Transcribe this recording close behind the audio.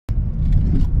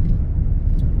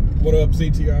What up,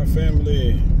 ZTR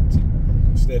family?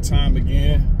 It's that time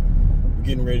again. We're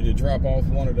getting ready to drop off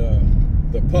one of the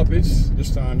puppies.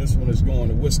 This time, this one is going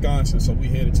to Wisconsin, so we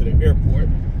headed to the airport.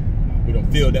 We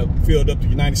done filled up the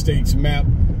United States map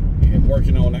and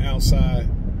working on the outside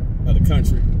of the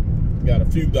country. We got a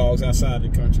few dogs outside the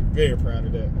country. Very proud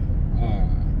of that.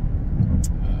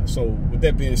 So with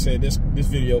that being said, this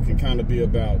video can kind of be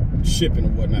about shipping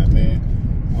and whatnot, man.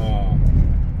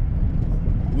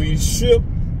 We ship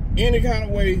any kind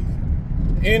of way,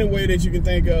 any way that you can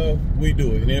think of, we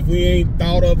do it. And if we ain't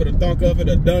thought of it or thunk of it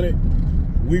or done it,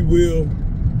 we will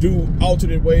do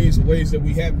alternate ways, or ways that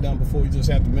we haven't done before. You just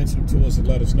have to mention them to us and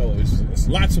let us know. It's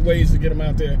lots of ways to get them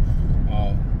out there.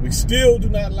 We still do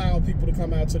not allow people to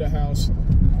come out to the house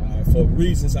for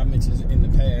reasons I mentioned in the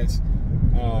past.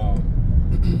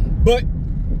 But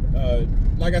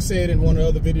like I said in one of the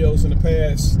other videos in the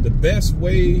past, the best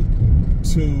way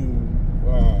to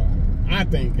I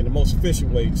think, and the most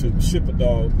efficient way to ship a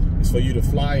dog is for you to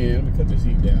fly in. Let me cut this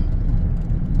heat down.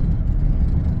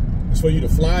 It's for you to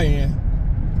fly in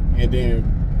and then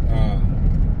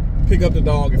pick up the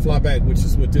dog and fly back, which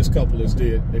is what this couple has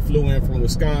did. They flew in from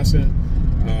Wisconsin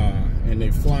and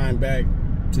they're flying back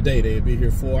today. They'll be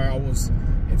here 4 hours.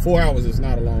 And 4 hours is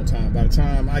not a long time. By the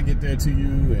time I get there to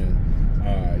you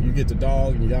and you get the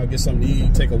dog and y'all get something to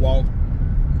eat, take a walk,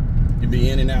 you'll be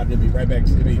in and out, and it'll be right back.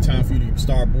 It'll be time for you to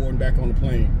start boarding back on the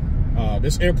plane.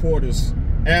 This airport is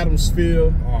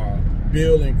Adamsville,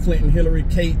 Bill and Clinton Hillary,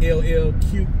 KLIT,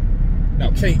 if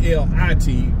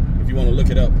you want to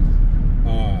look it up.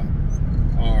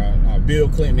 Bill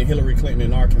Clinton and Hillary Clinton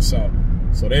in Arkansas.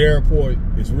 So that airport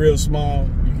is real small.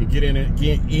 You can get in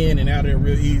and out of there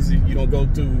real easy. You don't go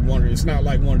through it's not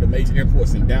like one of the major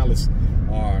airports in Dallas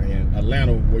or in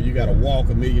Atlanta where you got to walk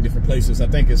a million different places. I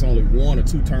think it's only 1 or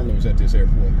 2 terminals at this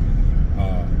airport.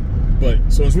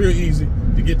 So it's real easy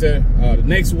to get there. The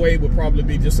next way would probably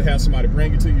be just to have somebody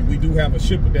bring it to you. We do have a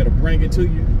shipper that'll bring it to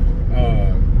you.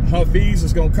 Her fees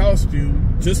is going to cost you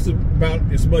just about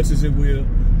as much as it will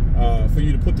for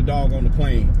you to put the dog on the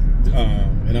plane.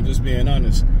 And I'm just being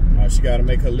honest, she got to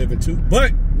make her living too.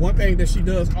 But one thing that she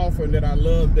does offer, and that I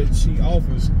love that she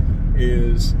offers,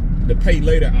 is the pay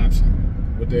later option.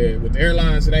 With the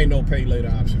airlines, it ain't no pay later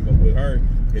option, but with her,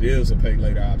 it is a pay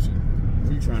later option.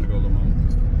 Where you trying to go, little mama?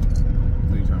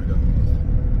 Where you trying to go?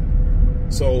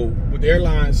 So with the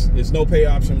airlines, it's no pay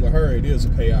option. With her, it is a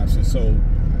pay option. So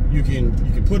you can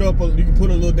put a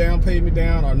little down payment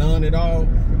down or none at all.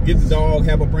 Get the dog,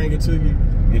 have her bring it to you,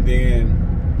 and then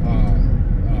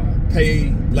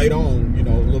pay later on, you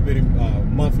know, a little bit of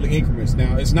monthly increments.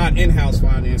 Now, it's not in-house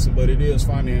financing, but it is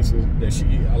financing that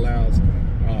she allows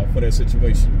for that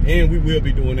situation. And we will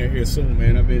be doing that here soon,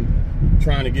 man. I've been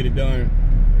trying to get it done.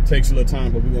 It takes a little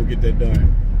time, but we're going to get that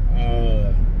done.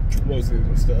 What's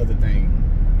the other thing?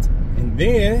 And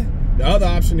then the other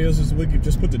option is we can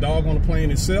just put the dog on the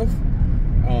plane itself.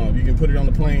 You can put it on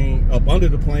the plane, up under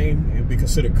the plane. It would be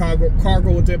considered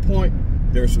cargo at that point.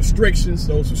 There's restrictions.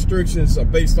 Those restrictions are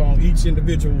based on each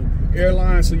individual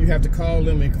airline, so you have to call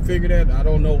them and configure that. I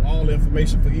don't know all the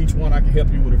information for each one. I can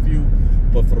help you with a few,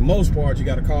 but for the most part, you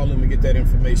got to call them and get that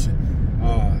information.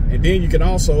 And then you can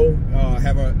also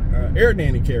have an air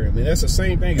nanny carrier. I mean, that's the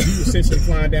same thing as you essentially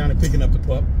flying down and picking up the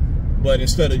pup, but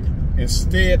instead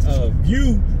of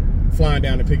you flying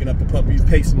down and picking up the pup, you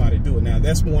pay somebody to do it. Now,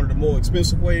 that's one of the more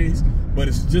expensive ways, but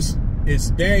it's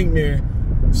dang near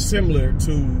similar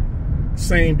to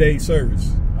same day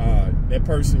service. That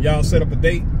person, y'all set up a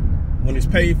date. When it's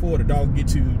paid for, the dog will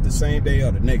get you the same day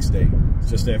or the next day. It's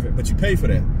just that, but you pay for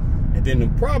that. And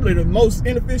then probably the most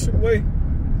inefficient way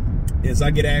is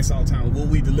I get asked all the time, will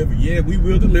we deliver? Yeah, we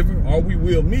will deliver, or we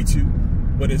will meet you,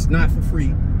 but it's not for free.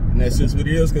 And that's just what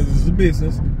it is, because it's a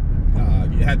business.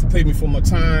 You have to pay me for my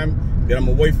time that I'm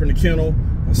away from the kennel.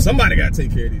 And somebody got to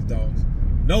take care of these dogs.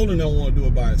 Nolan don't want to do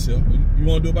it by himself. You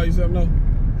want to do it by yourself? No?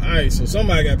 All right, so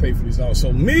somebody got to pay for these dogs.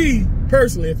 So me,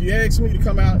 personally, if you ask me to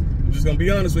come out, I'm just going to be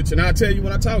honest with you, and I'll tell you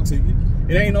when I talk to you.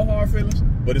 It ain't no hard feelings,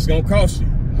 but it's going to cost you.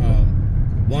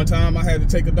 One time I had to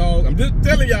take a dog. I'm just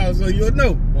telling y'all so you'll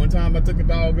know. One time I took a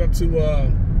dog up to,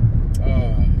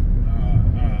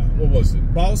 what was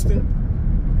it, Boston.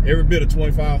 Every bit of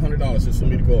 $2,500 just for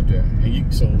me to go up there.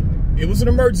 And so it was an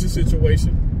emergency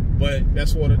situation, but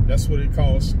that's what it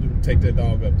costs to take that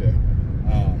dog up there.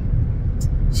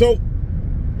 So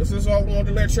this is all I wanted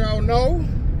to let y'all know.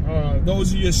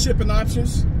 Those are your shipping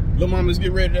options. Little mama's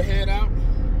getting ready to head out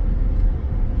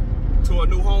to her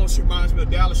new home. She reminds me of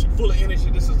Dallas. She's full of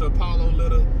energy. This is the Apollo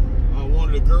litter.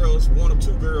 One of the girls, one of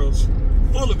 2 girls,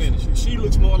 full of energy. She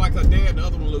looks more like her dad. The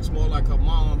other one looks more like her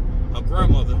mom, her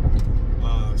grandmother.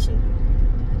 So,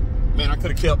 man, I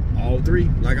could have kept all three.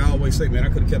 Like I always say, man, I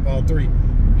could have kept all three.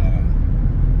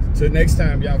 Till next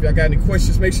time, y'all. If y'all got any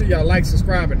questions, make sure y'all like,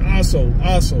 subscribe, and also,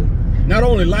 not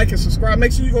only like and subscribe,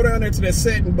 make sure you go down there to that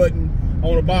setting button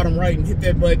on the bottom right and hit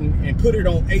that button and put it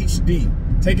on HD.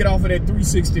 Take it off of that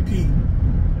 360p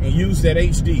and use that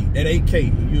HD, that 8K,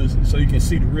 and use it so you can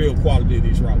see the real quality of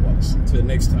these Rottweilers. Until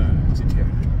next time,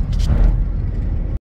 ZTR.